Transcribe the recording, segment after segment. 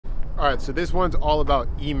All right, so this one's all about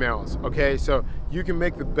emails, okay? So you can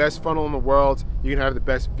make the best funnel in the world, you can have the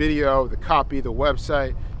best video, the copy, the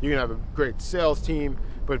website, you can have a great sales team,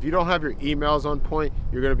 but if you don't have your emails on point,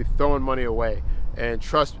 you're gonna be throwing money away. And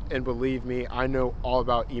trust and believe me, I know all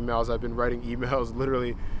about emails. I've been writing emails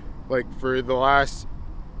literally like for the last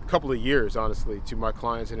couple of years, honestly, to my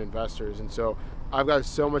clients and investors. And so I've got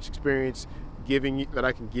so much experience that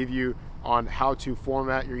I can give you on how to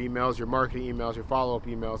format your emails, your marketing emails, your follow-up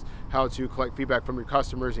emails, how to collect feedback from your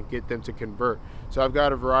customers and get them to convert. So I've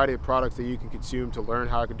got a variety of products that you can consume to learn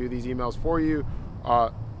how I can do these emails for you,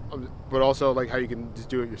 but also like how you can just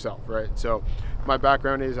do it yourself, right? So my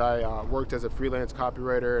background is I worked as a freelance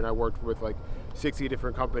copywriter, and I worked with like 60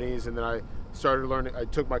 different companies, and then I started learning, I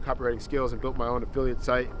took my copywriting skills and built my own affiliate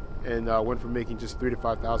site, and went from making just $3,000 to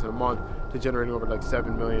 $5,000 a month to generating over like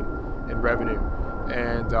 $7 million in revenue.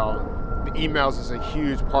 And the emails is a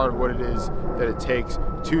huge part of what it is that it takes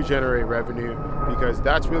to generate revenue, because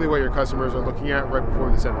that's really what your customers are looking at right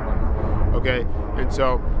before they send the money, okay? And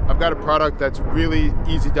so I've got a product that's really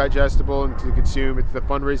easy digestible and to consume. It's the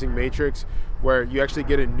Fundraising Matrix, where you actually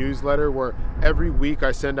get a newsletter where every week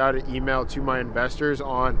I send out an email to my investors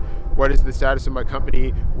on what is the status of my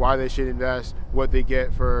company, why they should invest, what they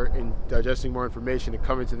get for digesting more information and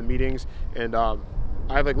coming to the meetings. And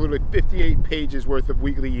I have like literally 58 pages worth of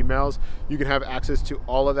weekly emails. You can have access to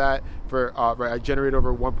all of that for, I generate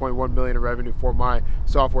over 1.1 million in revenue for my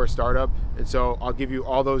software startup. And so I'll give you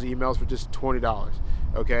all those emails for just $20,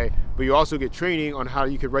 okay? But you also get training on how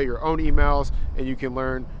you can write your own emails, and you can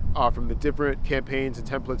learn from the different campaigns and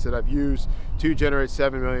templates that I've used to generate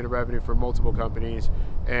 7 million in revenue for multiple companies.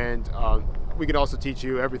 And we can also teach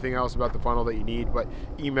you everything else about the funnel that you need, but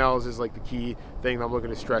emails is like the key thing that I'm looking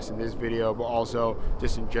to stress in this video, but also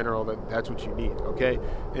just in general, that's what you need, okay?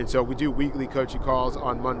 And so we do weekly coaching calls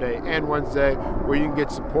on Monday and Wednesday, where you can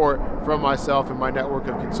get support from myself and my network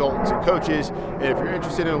of consultants and coaches. And if you're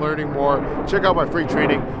interested in learning more, check out my free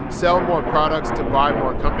training, Sell More Products to Buy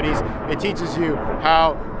More Companies. It teaches you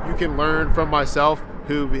how you can learn from myself,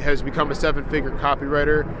 who has become a 7-figure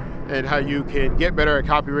copywriter, and how you can get better at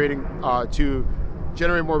copywriting to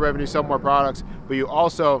generate more revenue, sell more products, but you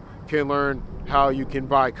also can learn how you can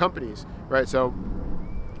buy companies, right? So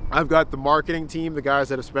I've got the marketing team, the guys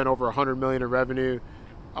that have spent over 100 million in revenue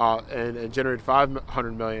and generated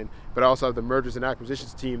 500 million, but I also have the mergers and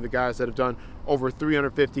acquisitions team, the guys that have done over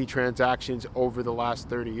 350 transactions over the last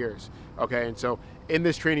 30 years, okay? And so in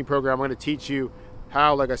this training program, I'm gonna teach you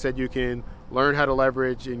how, like I said, you can learn how to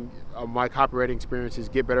leverage in my copywriting experiences,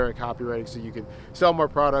 get better at copywriting so you can sell more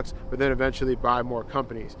products, but then eventually buy more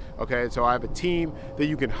companies, okay? And so I have a team that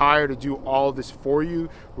you can hire to do all of this for you,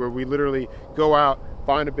 where we literally go out,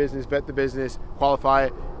 find a business, vet the business, qualify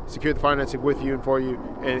it, secure the financing with you and for you,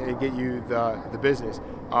 and get you the business.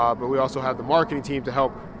 But we also have the marketing team to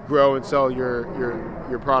help grow and sell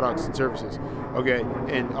your products and services, okay?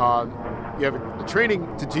 And you have a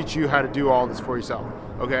training to teach you how to do all this for yourself,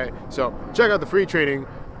 okay? So check out the free training,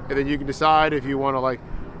 and then you can decide if you want to like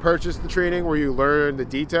purchase the training where you learn the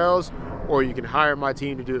details, or you can hire my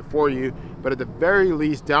team to do it for you. But at the very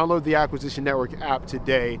least, download the Acquisition Network app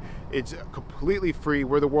today. It's completely free.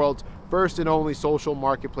 We're the world's first and only social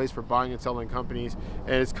marketplace for buying and selling companies,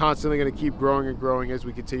 and it's constantly going to keep growing and growing as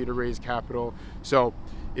we continue to raise capital. So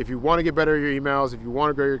if you want to get better at your emails, if you want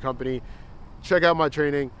to grow your company, check out my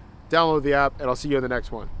training, download the app, and I'll see you in the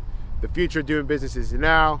next one. The future of doing business is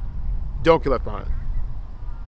now. Don't get left behind.